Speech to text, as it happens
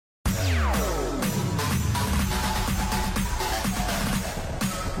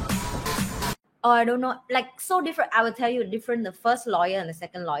Oh, I don't know. Like so different. I will tell you different. The first lawyer and the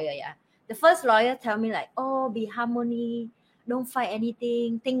second lawyer. Yeah. The first lawyer tell me like, oh, be harmony. Don't fight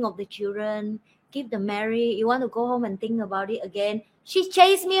anything. Think of the children. Keep them married. You want to go home and think about it again. She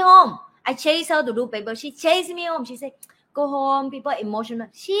chased me home. I chased her to do paper. She chased me home. She said, go home. People emotional.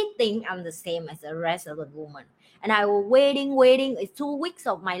 She think I'm the same as the rest of the woman. And I was waiting. It's 2 weeks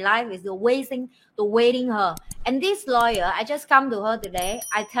of my life is the waiting her. And this lawyer, I just come to her today.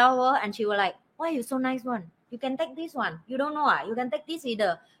 I tell her, and she was like, why you so nice one? You can take this one. You don't know you can take this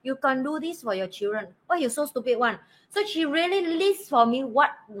either. You can do this for your children. Why you so stupid one? So she really lists for me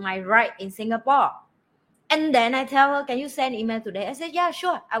what my right in Singapore. And then I tell her, can you send email today? I said, yeah,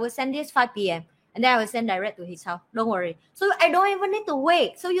 sure. I will send this 5 p.m. And then I will send direct to his house. Don't worry. So I don't even need to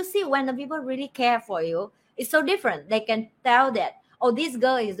wait. So you see, when the people really care for you, it's so different. They can tell that, oh, this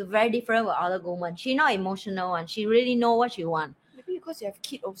girl is very different with other women. She not emotional and she really know what she want. Maybe because you have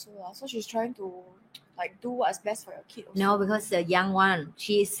kid also, so she's trying to like do what's best for your kid also. No, because the young one,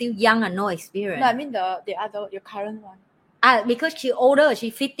 she is still young and no experience. No, I mean the other, your current one. Because she older,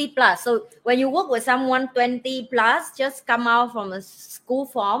 she 50 plus. So when you work with someone 20 plus, just come out from a school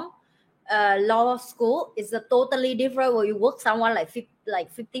form, law school, it's a totally different. When you work someone like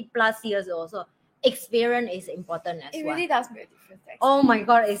 50 plus years old. So experience is important as It well. really does make a difference. Actually. Oh my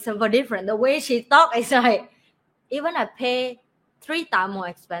god, it's super different. The way she talk is like, even I pay 3 times more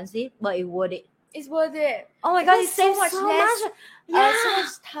expensive, but it's worth it. It's worth it. Oh my god, it Because saves so much so less, much. Yeah. so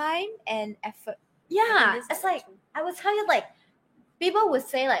much time and effort. Yeah, This it's one like too. I will tell you, like people would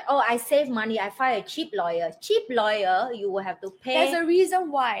say like, oh, I save money, I find a cheap lawyer. Cheap lawyer, you will have to There's pay a reason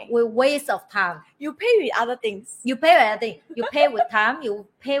why. with waste of time. You pay with other things. You pay with everything. You pay with time. You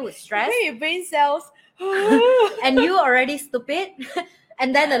pay with stress, You pay with brain cells. and you already stupid.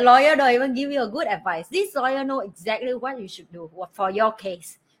 And then the lawyer don't even give you a good advice. This lawyer know exactly what you should do for your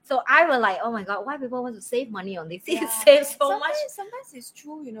case. So I was like, oh my god, why people want to save money on this? It saves so much. Sometimes it's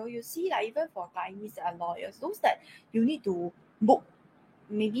true, you see, like even for Chinese that are lawyers, those that you need to book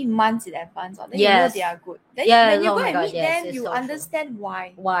maybe months in advance, or then you know they are good. Then when you go and meet them, it's you so understand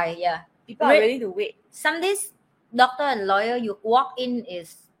why Why, yeah. people are willing to wait. Some days, doctor and lawyer, you walk in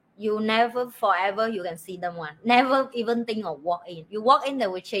is you never forever you can see them one. Never even think of walk in. You walk in, they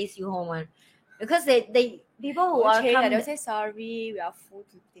will chase you home one, because they people who are they'll say sorry, we are full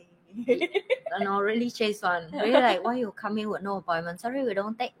today. no, really chase one. Really like, why you come in with no appointment? Sorry, we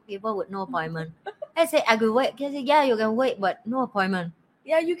don't take people with no appointment. I say I could wait. They say, yeah, you can wait, but no appointment.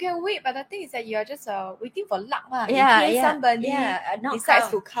 Yeah, you can wait, but the thing is that you are just waiting for luck. Yeah, in case somebody decides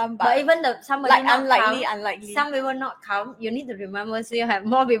to come, but even the somebody like not unlikely, come, some people not come. You need to remember, so you have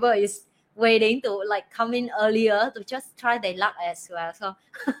more people is waiting to like come in earlier to just try their luck as well. So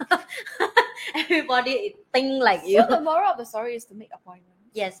everybody think like you. So the moral of the story is to make appointments.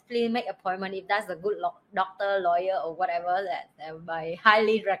 Yes, please make appointment if that's a good doctor, lawyer, or whatever that by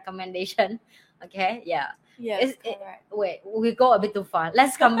highly recommendation. Okay, yeah. Yes, correct. Wait, we go a bit too far.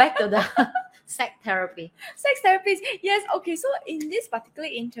 Let's come back to the sex therapy. Sex therapies. Yes. Okay. So in this particular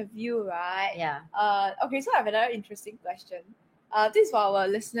interview, right? Yeah. Okay. So I have another interesting question. This is for our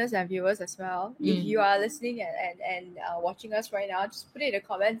listeners and viewers as well. If you are listening and watching us right now, just put it in the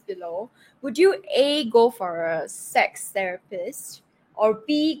comments below. Would you A, go for a sex therapist, or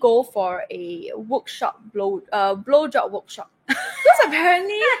B, go for a workshop blowjob workshop? Because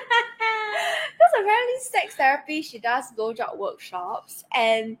apparently sex therapy, she does blowjob workshops,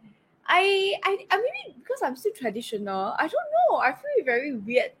 and I maybe because I'm still traditional, I don't know, I feel it very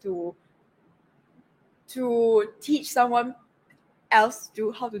weird to teach someone else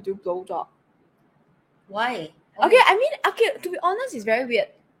how to do blowjob. Why? Okay, to be honest, it's very weird.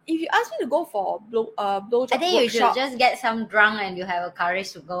 If you ask me to go for blowjob I think workshop, you should just get some drunk and you have a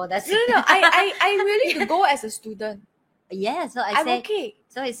courage to go. That's no. I really to go as a student. Yeah, so I'm okay.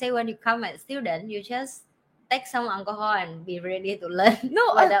 So I say when you come as a student, you just take some alcohol and be ready to learn.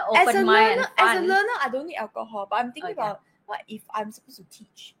 No, with an open mind and fun. As a learner, I don't need alcohol, but I'm thinking about what if I'm supposed to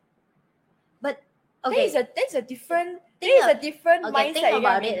teach. But okay, that's a different mindset. Think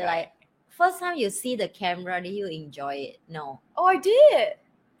about it, like first time you see the camera, did you enjoy it? No. Oh, I did.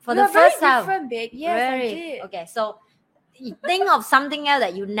 For the first time. Different, babe. Yes, I did. Okay, so you think of something else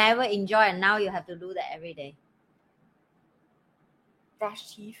that you never enjoy and now you have to do that every day.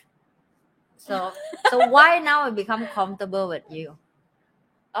 Brush teeth. So why now it become comfortable with you?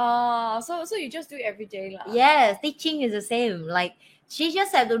 So you just do it every day, lah. Yes, teaching is the same. Like she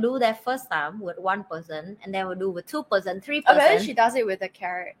just had to do that first time with one person, and then we'll do with 2 person, 3 person. Okay, she does it with a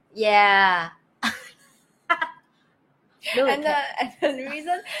carrot. Yeah. And the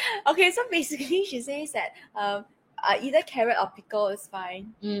reason, okay, so basically she says that either carrot or pickle is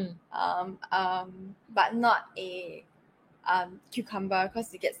fine. Mm. But not a cucumber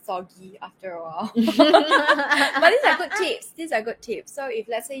because it gets soggy after a while. But these are good tips. These are good tips. So if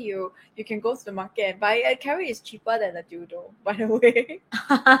let's say you can go to the market and buy a carrot, is cheaper than a dildo, by the way.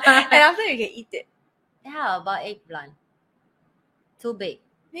 And after you can eat it. How about eggplant? Too big.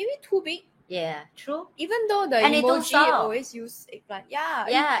 Maybe too big. Yeah, true. Even though the And it don't emoji soft. always use eggplant. Yeah.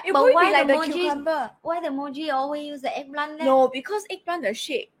 Yeah, It but would why be like the the emojis- cucumber. Why the emoji always use the eggplant then? No, because eggplant the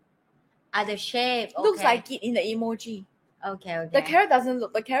shape The shape. Okay. looks like it in the emoji. Okay. The carrot doesn't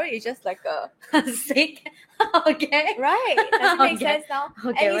look. The carrot is just like a sick. Okay. right. Does it make Okay. sense now?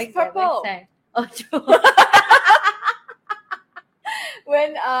 Okay, And it's purple. Makes sense. Oh, true.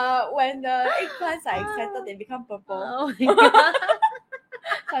 When the eggplants are excited, they become purple. Oh my god.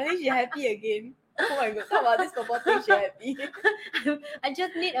 Suddenly she happy again. Oh my god! Talk about this purple thing, she happy. I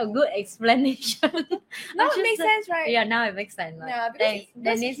just need a good explanation. Now I it makes just- sense, right? Yeah, now it makes sense. Like, Yeah, because thanks.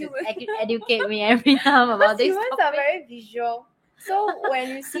 because Denise is humans- educate me every time about this Humans are topic. very visual. So when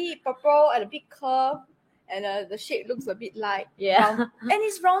you see purple and a big curve, and the shape looks a bit light, Yeah. and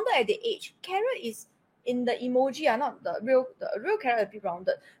it's rounded at the edge. Carrot is in the emoji, not the real carrot is a bit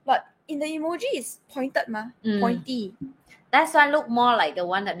rounded, but in the emoji it's pointed, pointy. That's why look more like the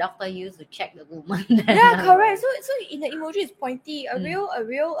one the doctor used to check the woman. Yeah, correct. So in the emoji it's pointy. A Mm.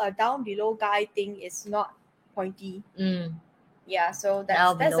 real down below guy thing is not pointy. Mm. Yeah, so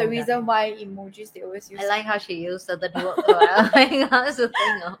Down that's the below reason why emojis they always use I like how she used certain words. So I was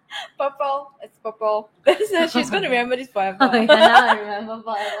thinking of. purple. It's purple. She's gonna remember this forever. Oh, yeah, now I remember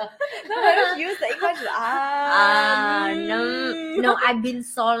forever. No, whenever she use the English, No, I've been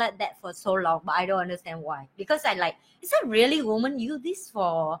so like that for so long, but I don't understand why. Because I like, is that really woman use this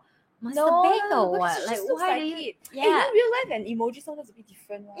for masturbate or what? because it Like, just looks why like do you? it. Yeah, In real life and emoji sometimes a bit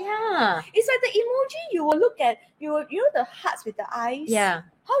different. Right? yeah, It's like the emoji you will look at. You know the hearts with the eyes. yeah.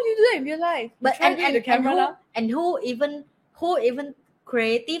 How do you do that in real life? You But try to do it with the camera now. who even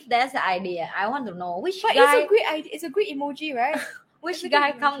creative? That's the idea. I want to know which But guy it's a great idea. It's a great emoji, right? which it's a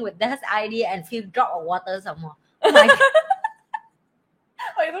guy good come with that idea and fill drop of water somewhere. Oh my God.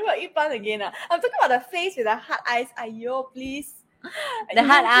 Oh, you're talking about eggplant again. I'm talking about the face with the heart eyes. Ayo, please. The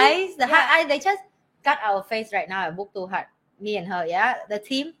heart eyes, Yeah. they just cut our face right now. I book too hard. Me and her, yeah. The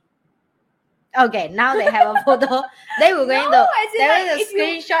team. Okay, now they have a photo. They were going to as in, there like, was a if you-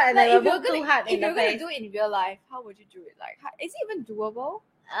 screenshot and like, they were if you're booked too gonna- hard If in the you're gonna face. do it in real life, how would you do it? Like, is it even doable?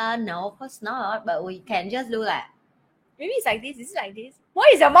 No, of course not. But we can just do that Maybe it's like this. Is it like this?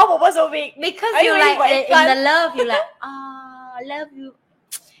 Why is your mouth open so big? because Are you you like ready for in the eggplant? love. You like love you.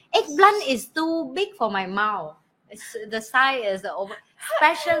 Eggplant is too big for my mouth. It's, the size is over,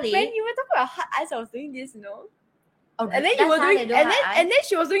 especially. When you were talking about heart eyes, I was doing this, Oh, and then you that's were how doing, they do and heart eyes? then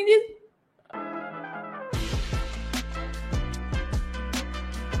she was doing this.